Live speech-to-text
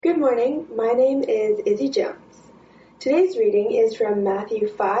Good morning, my name is Izzy Jones. Today's reading is from Matthew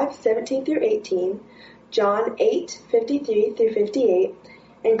 5:17 through 18, John 8:53 through 58,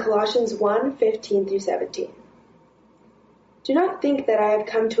 and Colossians 1:15 through 17. Do not think that I have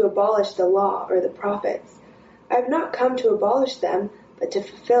come to abolish the law or the prophets. I have not come to abolish them, but to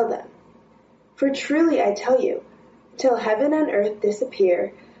fulfill them. For truly I tell you, till heaven and earth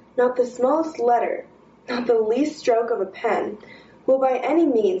disappear, not the smallest letter, not the least stroke of a pen, will by any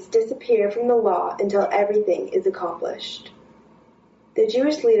means disappear from the law until everything is accomplished. The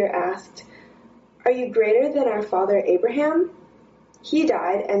Jewish leader asked, "Are you greater than our father Abraham? He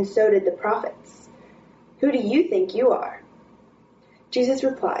died, and so did the prophets. Who do you think you are?" Jesus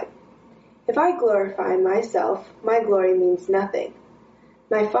replied, "If I glorify myself, my glory means nothing.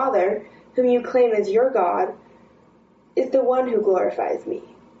 My Father, whom you claim as your God, is the one who glorifies me.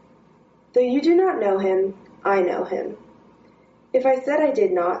 Though you do not know him, I know him. If I said I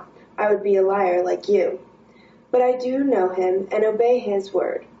did not, I would be a liar like you. But I do know him and obey his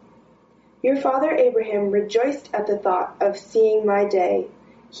word. Your father Abraham rejoiced at the thought of seeing my day.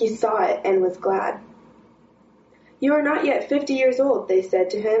 He saw it and was glad." "You are not yet 50 years old," they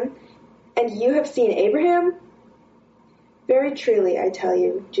said to him, "and you have seen Abraham?" "Very truly, I tell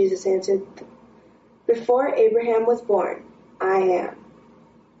you," Jesus answered, "before Abraham was born, I am."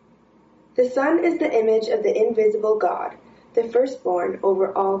 The Son is the image of the invisible God, the firstborn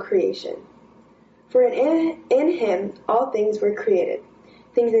over all creation. For in him all things were created,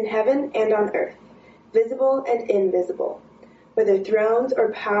 things in heaven and on earth, visible and invisible, whether thrones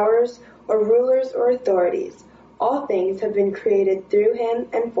or powers or rulers or authorities, all things have been created through him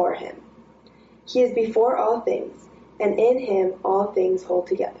and for him. He is before all things, and in him all things hold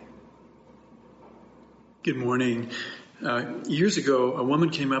together. Good morning. Years ago, a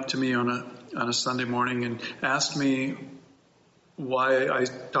woman came up to me on a Sunday morning and asked me why I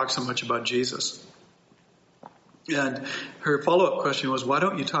talk so much about Jesus. And her follow-up question was, why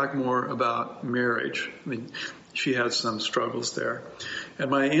don't you talk more about marriage? I mean, she had some struggles there.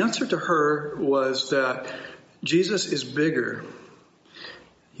 And my answer to her was that Jesus is bigger.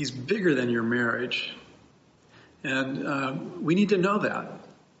 He's bigger than your marriage. And we need to know that.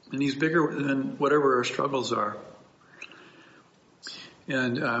 And he's bigger than whatever our struggles are.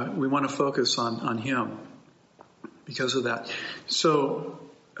 And we want to focus on him because of that. So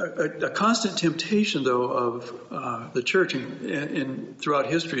a constant temptation, though, of the church in throughout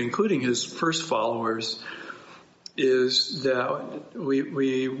history, including his first followers, is that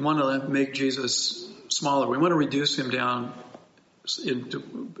we want to make Jesus smaller. We want to reduce him down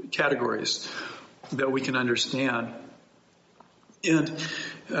into categories that we can understand. And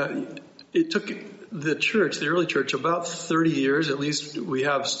it took the church, the early church, about 30 years, at least we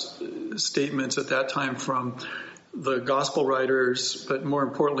have statements at that time from the gospel writers, but more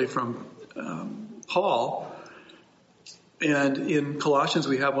importantly from Paul. And in Colossians,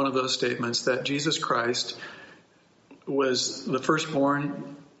 we have one of those statements that Jesus Christ was the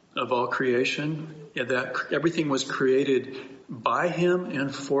firstborn of all creation, and that everything was created by him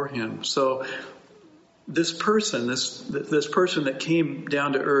and for him. So this person that came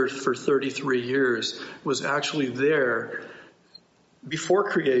down to earth for 33 years was actually there before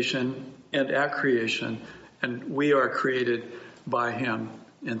creation and at creation. And we are created by him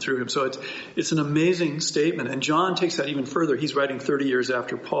and through him. So it's an amazing statement. And John takes that even further. He's writing 30 years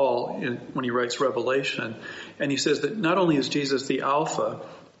after Paul when he writes Revelation. And he says that not only is Jesus the Alpha,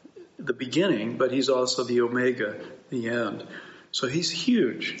 the beginning, but he's also the Omega, the end. So he's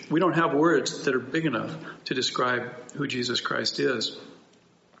huge. We don't have words that are big enough to describe who Jesus Christ is.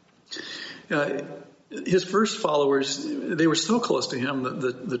 His first followers, they were so close to him,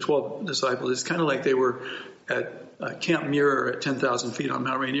 the 12 disciples. It's kind of like they were at Camp Muir at 10,000 feet on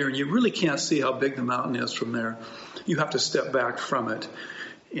Mount Rainier, and you really can't see how big the mountain is from there. You have to step back from it.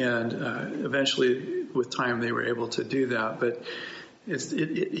 And eventually, with time, they were able to do that. But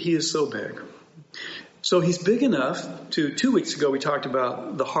he is so big. So he's big enough to, 2 weeks ago, we talked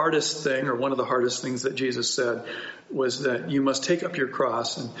about the hardest thing, or one of the hardest things that Jesus said was that you must take up your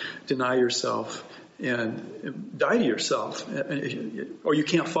cross and deny yourself and die to yourself, or you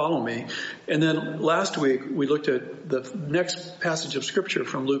can't follow me. And then last week, we looked at the next passage of Scripture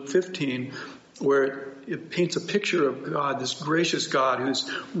from Luke 15, where it paints a picture of God, this gracious God who's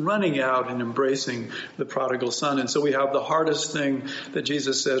running out and embracing the prodigal son. And so we have the hardest thing that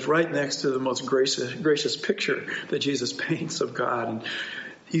Jesus says right next to the most gracious picture that Jesus paints of God. And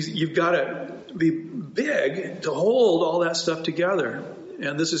you've got to be big to hold all that stuff together.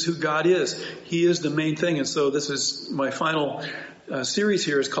 And this is who God is. He is the main thing. And so this is my final series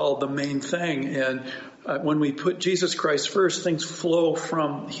here is called The Main Thing. And when we put Jesus Christ first, things flow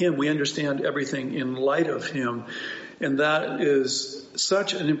from him. We understand everything in light of him. And that is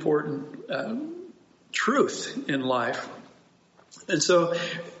such an important truth in life. And so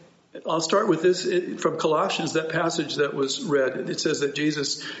I'll start with this from Colossians, that passage that was read. It says that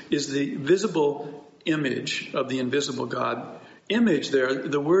Jesus is the visible image of the invisible God. Image there,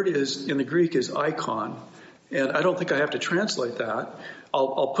 the word is in the Greek is icon. And I don't think I have to translate that.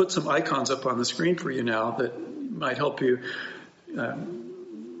 I'll put some icons up on the screen for you now that might help you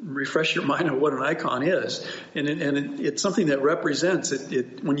refresh your mind on what an icon is. And it's something that represents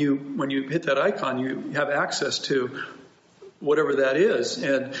it. When you hit that icon, you have access to whatever that is.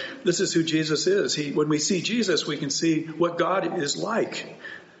 And this is who Jesus is. When we see Jesus, we can see what God is like.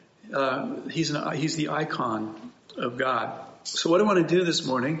 He's the icon of God. So what I want to do this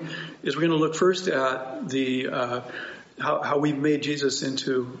morning is we're going to look first at the how we've made Jesus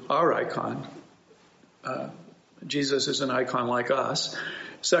into our icon. Jesus is an icon like us.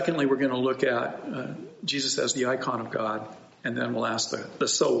 Secondly, we're going to look at Jesus as the icon of God, and then we'll ask the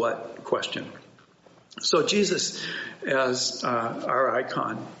so what question. So Jesus as our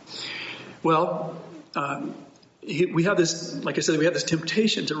icon. Well, we have this, like I said, we have this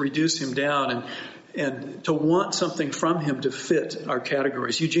temptation to reduce him down and to want something from him to fit our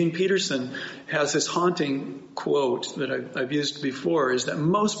categories. Eugene Peterson has this haunting quote that I've used before, is that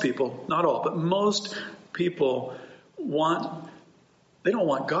most people, not all, but most people they don't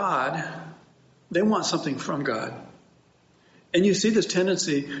want God, they want something from God. And you see this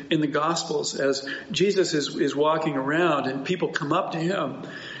tendency in the Gospels as Jesus is walking around and people come up to him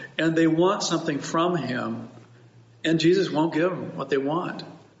and they want something from him, and Jesus won't give them what they want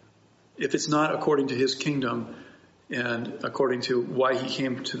if it's not according to his kingdom and according to why he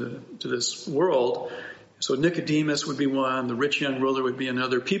came to this world. So Nicodemus would be one, the rich young ruler would be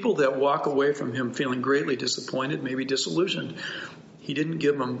another. People that walk away from him feeling greatly disappointed, maybe disillusioned. He didn't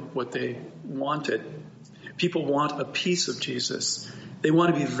give them what they wanted. People want a piece of Jesus. They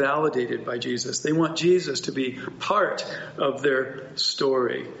want to be validated by Jesus. They want Jesus to be part of their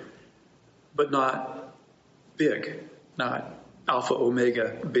story, but not big, not Alpha,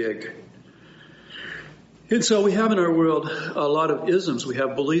 Omega, big. And so we have in our world a lot of isms. We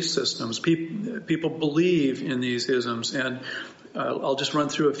have belief systems. People believe in these isms, and I'll just run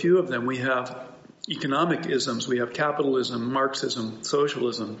through a few of them. We have economic isms. We have capitalism, Marxism,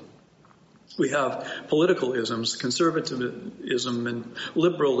 socialism. We have political isms, conservatism and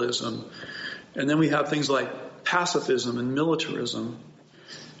liberalism. And then we have things like pacifism and militarism.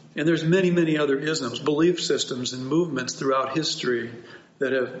 And there's many, many other isms, belief systems and movements throughout history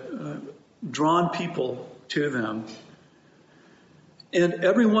that have drawn people to them. And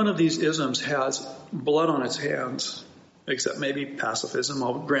every one of these isms has blood on its hands, except maybe pacifism,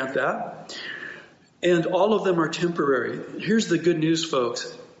 I'll grant that. And all of them are temporary. Here's the good news,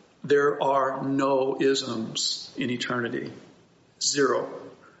 folks. There are no isms in eternity. Zero.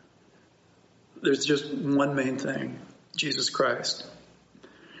 There's just one main thing, Jesus Christ.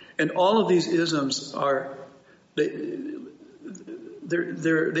 And all of these isms they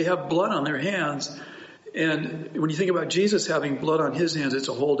have blood on their hands. And when you think about Jesus having blood on his hands, it's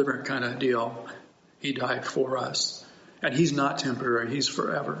a whole different kind of deal. He died for us. And he's not temporary. He's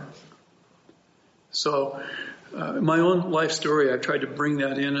forever. So my own life story, I've tried to bring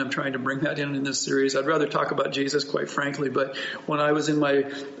that in. I'm trying to bring that in this series. I'd rather talk about Jesus, quite frankly. But when I was in my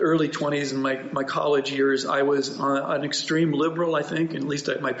early 20s and my college years, I was an extreme liberal, I think. At least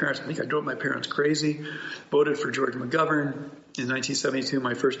I drove my parents crazy. Voted for George McGovern in 1972,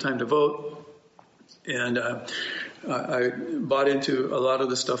 my first time to vote. And I bought into a lot of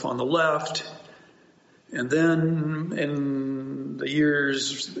the stuff on the left. And then in the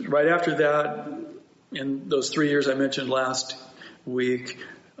years right after that, in those 3 years I mentioned last week,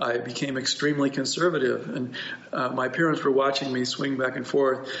 I became extremely conservative. And my parents were watching me swing back and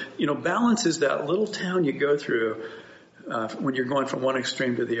forth. You know, balance is that little town you go through when you're going from one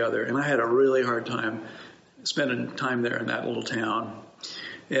extreme to the other. And I had a really hard time spending time there in that little town.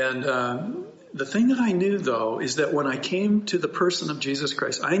 And the thing that I knew, though, is that when I came to the person of Jesus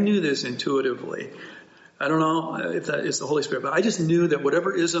Christ, I knew this intuitively. I don't know if that is the Holy Spirit, but I just knew that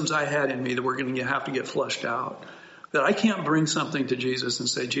whatever isms I had in me that were going to have to get flushed out, that I can't bring something to Jesus and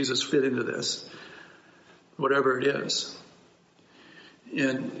say, Jesus, fit into this, whatever it is.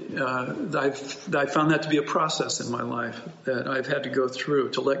 And I've found that to be a process in my life that I've had to go through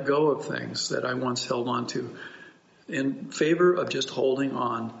to let go of things that I once held on to in favor of just holding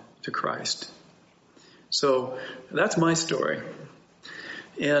on to Christ. So that's my story.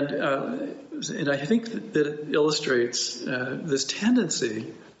 And I think that it illustrates this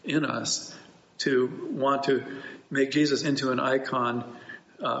tendency in us to want to make Jesus into an icon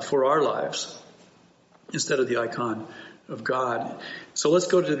for our lives instead of the icon of God. So let's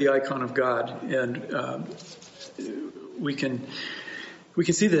go to the icon of God, and we can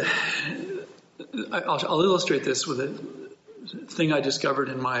see that. I'll illustrate this with a thing I discovered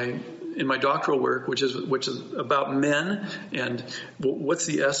in my doctoral work, which is about men and what's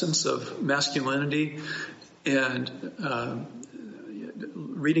the essence of masculinity, and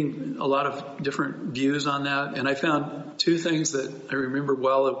reading a lot of different views on that. And I found two things that I remember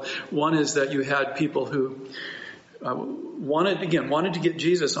well. One is that you had people who wanted to get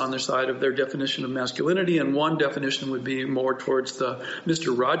Jesus on their side of their definition of masculinity, and one definition would be more towards the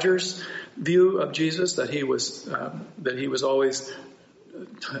Mr. Rogers view of Jesus, that he was always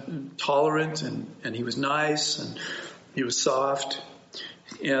tolerant and he was nice and he was soft.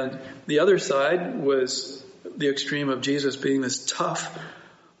 And the other side was the extreme of Jesus being this tough,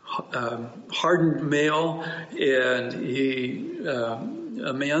 hardened male, and he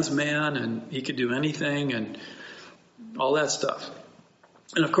a man's man, and he could do anything and all that stuff.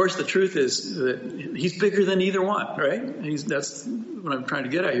 And of course, the truth is that he's bigger than either one, right? That's what I'm trying to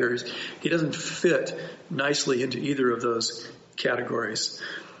get at here, is he doesn't fit nicely into either of those categories.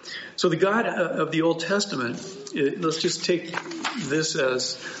 So the God of the Old Testament, let's just take this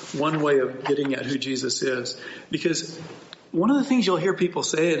as one way of getting at who Jesus is. Because one of the things you'll hear people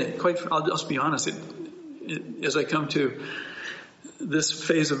say, and I'll just be honest, as I come to this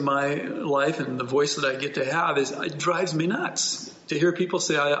phase of my life and the voice that I get to have, it drives me nuts to hear people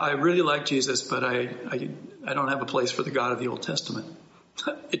say, I really like Jesus, but I don't have a place for the God of the Old Testament.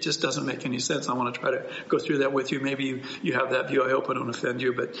 It just doesn't make any sense. I want to try to go through that with you. Maybe you have that view. I hope I don't offend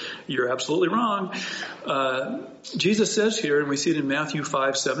you, but you're absolutely wrong. Jesus says here, and we see it in Matthew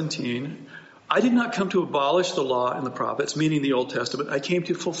 5:17, I did not come to abolish the law and the prophets, meaning the Old Testament. I came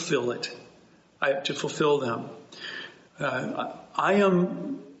to fulfill it. To fulfill them. I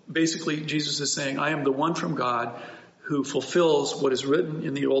am, basically, Jesus is saying, I am the one from God who fulfills what is written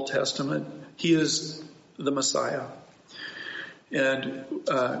in the Old Testament. He is the Messiah. And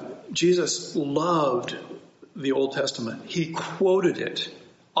Jesus loved the Old Testament. He quoted it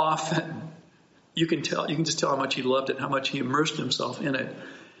often. You can just tell how much he loved it, how much he immersed himself in it.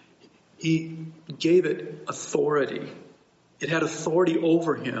 He gave it authority. It had authority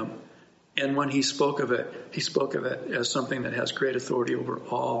over him. And when he spoke of it as something that has great authority over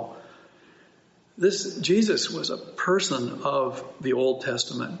all. Jesus was a person of the Old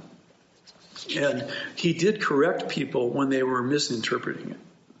Testament. And he did correct people when they were misinterpreting it.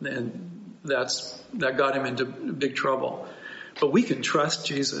 And that got him into big trouble. But we can trust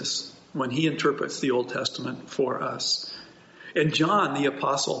Jesus when he interprets the Old Testament for us. And John, the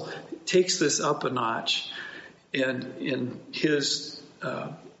apostle, takes this up a notch in his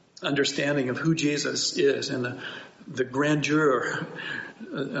understanding of who Jesus is and the grandeur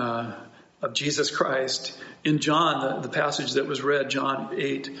of Jesus Christ. In John, the passage that was read, John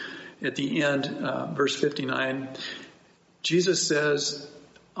 8, at the end, verse 59, Jesus says,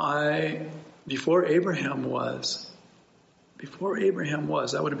 before Abraham was,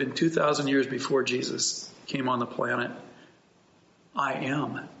 that would have been 2,000 years before Jesus came on the planet, I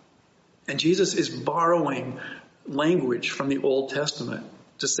am. And Jesus is borrowing language from the Old Testament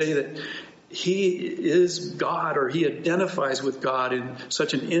to say that he is God, or he identifies with God in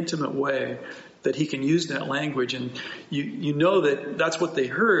such an intimate way that he can use that language. And you know that's what they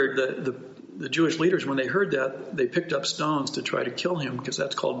heard. The Jewish leaders, when they heard that, they picked up stones to try to kill him, because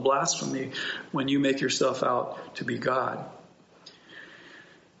that's called blasphemy, when you make yourself out to be God.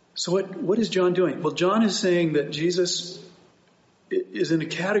 So what is John doing? Well, John is saying that Jesus is in a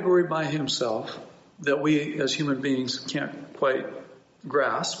category by himself that we as human beings can't quite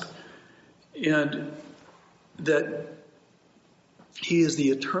grasp, and that he is the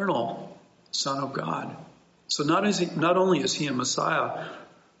eternal Son of God. So not only is he a Messiah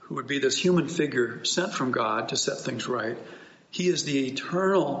who would be this human figure sent from God to set things right, he is the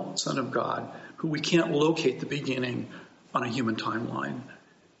eternal Son of God who we can't locate the beginning on a human timeline.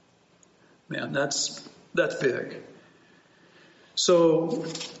 Man, that's big. So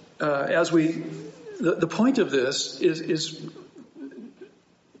the point of this is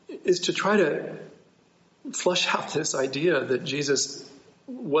to try to flesh out this idea that Jesus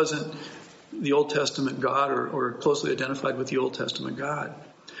wasn't the Old Testament God or closely identified with the Old Testament God.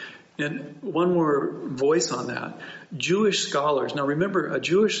 And one more voice on that. Jewish scholars. Now remember, a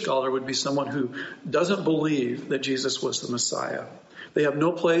Jewish scholar would be someone who doesn't believe that Jesus was the Messiah. They have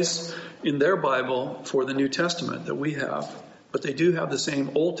no place in their Bible for the New Testament that we have, but they do have the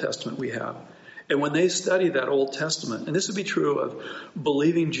same Old Testament we have. And when they study that Old Testament, and this would be true of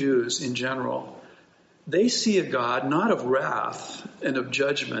believing Jews in general, they see a God not of wrath and of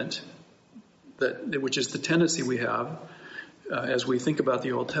judgment, which is the tendency we have as we think about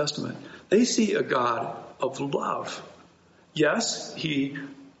the Old Testament. They see a God of love. Yes, he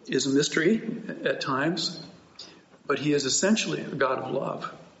is a mystery at times, but he is essentially a God of love.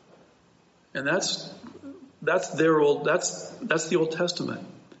 And that's the Old Testament.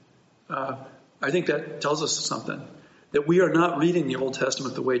 I think that tells us something, that we are not reading the Old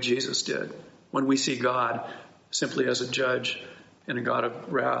Testament the way Jesus did, when we see God simply as a judge and a God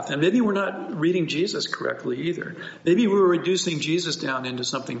of wrath. And maybe we're not reading Jesus correctly either. Maybe we're reducing Jesus down into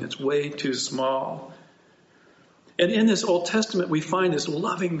something that's way too small. And in this Old Testament, we find this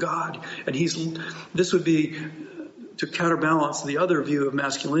loving God. And this would be to counterbalance the other view of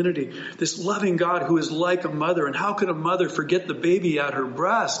masculinity, this loving God who is like a mother. And how could a mother forget the baby at her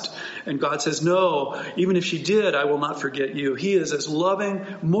breast? And God says, no, even if she did, I will not forget you. He is as loving,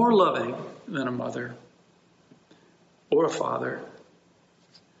 more loving than a mother or a father.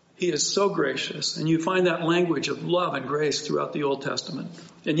 He is so gracious. And you find that language of love and grace throughout the Old Testament.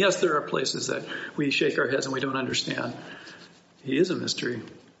 And yes, there are places that we shake our heads and we don't understand. He is a mystery.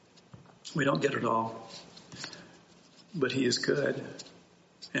 We don't get it all. But he is good.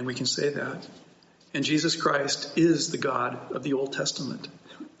 And we can say that. And Jesus Christ is the God of the Old Testament.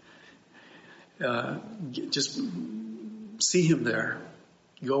 Just see him there.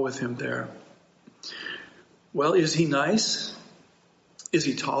 Go with him there. Well, is he nice? Is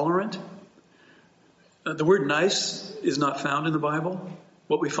he tolerant? The word nice is not found in the Bible.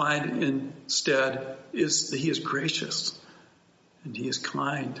 What we find instead is that he is gracious and he is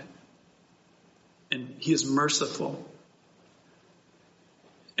kind and he is merciful.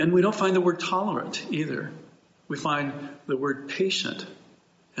 And we don't find the word tolerant either. We find the word patient.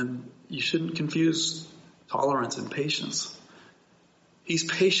 And you shouldn't confuse tolerance and patience. He's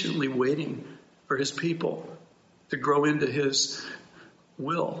patiently waiting for his people to grow into his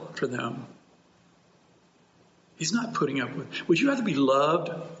will for them. He's not putting up with. Would you rather be loved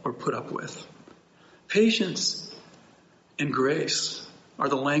or put up with? Patience and grace are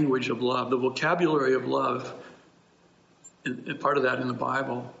the language of love, the vocabulary of love, and part of that in the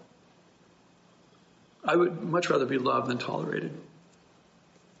Bible. I would much rather be loved than tolerated.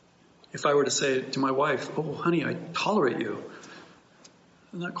 If I were to say to my wife, oh, honey, I tolerate you,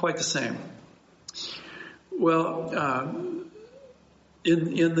 not quite the same. Well,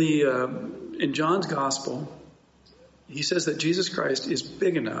 in John's Gospel, he says that Jesus Christ is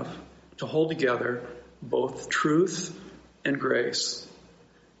big enough to hold together both truth and grace.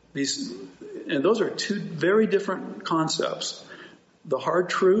 And those are two very different concepts. The hard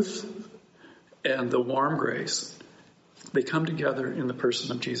truth and the warm grace. They come together in the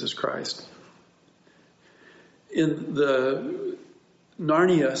person of Jesus Christ. In the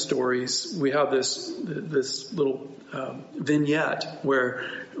Narnia stories, we have this little vignette where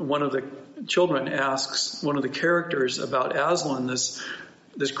one of the children asks one of the characters about Aslan, this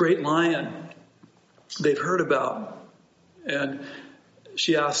great lion they've heard about. And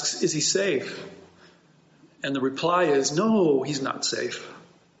she asks, is he safe? And the reply is, no, he's not safe,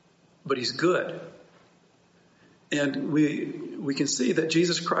 but he's good. And we can see that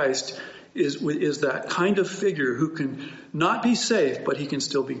Jesus Christ is that kind of figure who can not be safe, but he can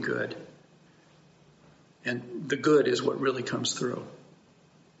still be good. And the good is what really comes through.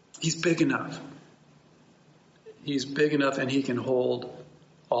 He's big enough. He's big enough and he can hold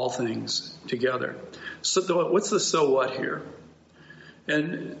all things together. So what's the so what here?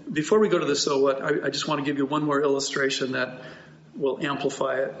 And before we go to the so what, I just want to give you one more illustration that will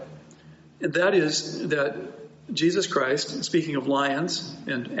amplify it. And that is that Jesus Christ, speaking of lions,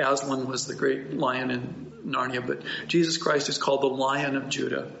 and Aslan was the great lion in Narnia, but Jesus Christ is called the Lion of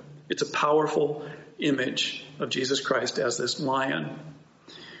Judah. It's a powerful image of Jesus Christ as this lion.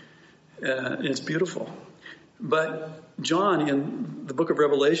 It's beautiful. But John in the book of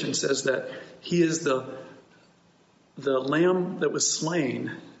Revelation says that he is the lamb that was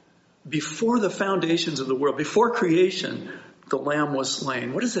slain before the foundations of the world. Before creation, the lamb was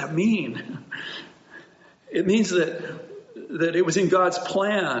slain. What does that mean? It means that it was in God's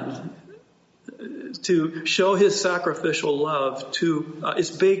plan to show his sacrificial love.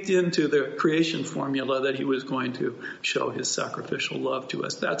 It's baked into the creation formula that he was going to show his sacrificial love to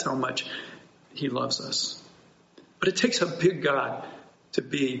us. That's how much he loves us. But it takes a big God to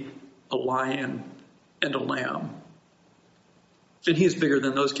be a lion and a lamb. And he is bigger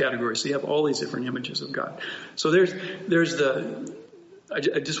than those categories. So you have all these different images of God. So I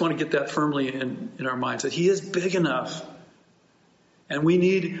just want to get that firmly in our minds, that he is big enough And we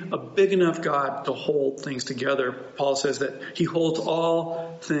need a big enough God to hold things together. Paul says that he holds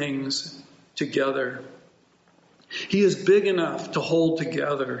all things together. He is big enough to hold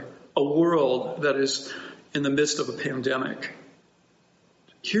together a world that is in the midst of a pandemic.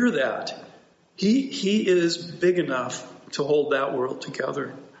 Hear that. He is big enough to hold that world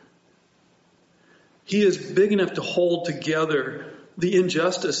together. He is big enough to hold together the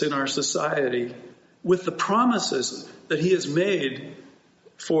injustice in our society with the promises that he has made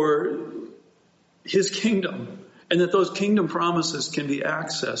for his kingdom, and that those kingdom promises can be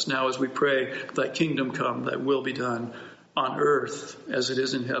accessed now as we pray, thy kingdom come, thy will be done on earth as it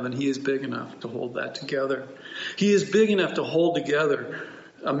is in heaven. He is big enough to hold that together. He is big enough to hold together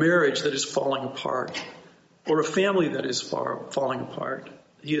a marriage that is falling apart or a family that is falling apart.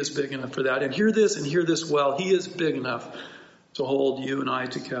 He is big enough for that. And hear this well. He is big enough to hold you and I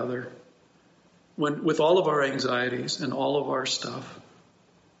together with all of our anxieties and all of our stuff.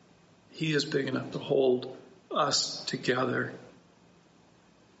 He is big enough to hold us together.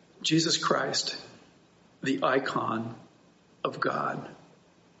 Jesus Christ, the icon of God.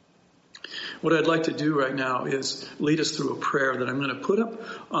 What I'd like to do right now is lead us through a prayer that I'm going to put up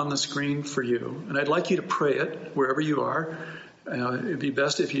on the screen for you. And I'd like you to pray it wherever you are. It'd be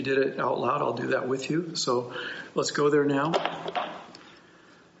best if you did it out loud. I'll do that with you. So let's go there now.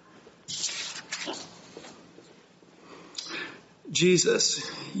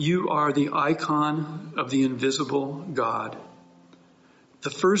 Jesus, you are the icon of the invisible God, the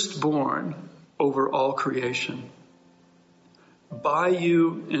firstborn over all creation. By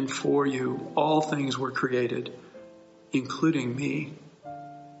you and for you, all things were created, including me.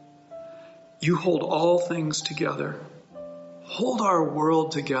 You hold all things together. Hold our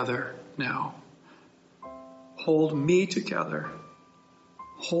world together now. Hold me together.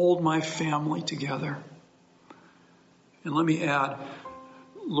 Hold my family together. And let me add,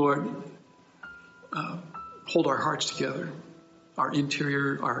 Lord, hold our hearts together, our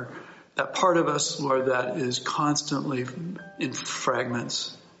interior, that part of us, Lord, that is constantly in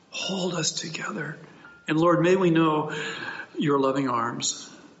fragments. Hold us together. And Lord, may we know your loving arms.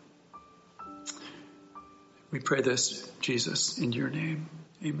 We pray this, Jesus, in your name.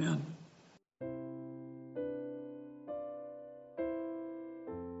 Amen.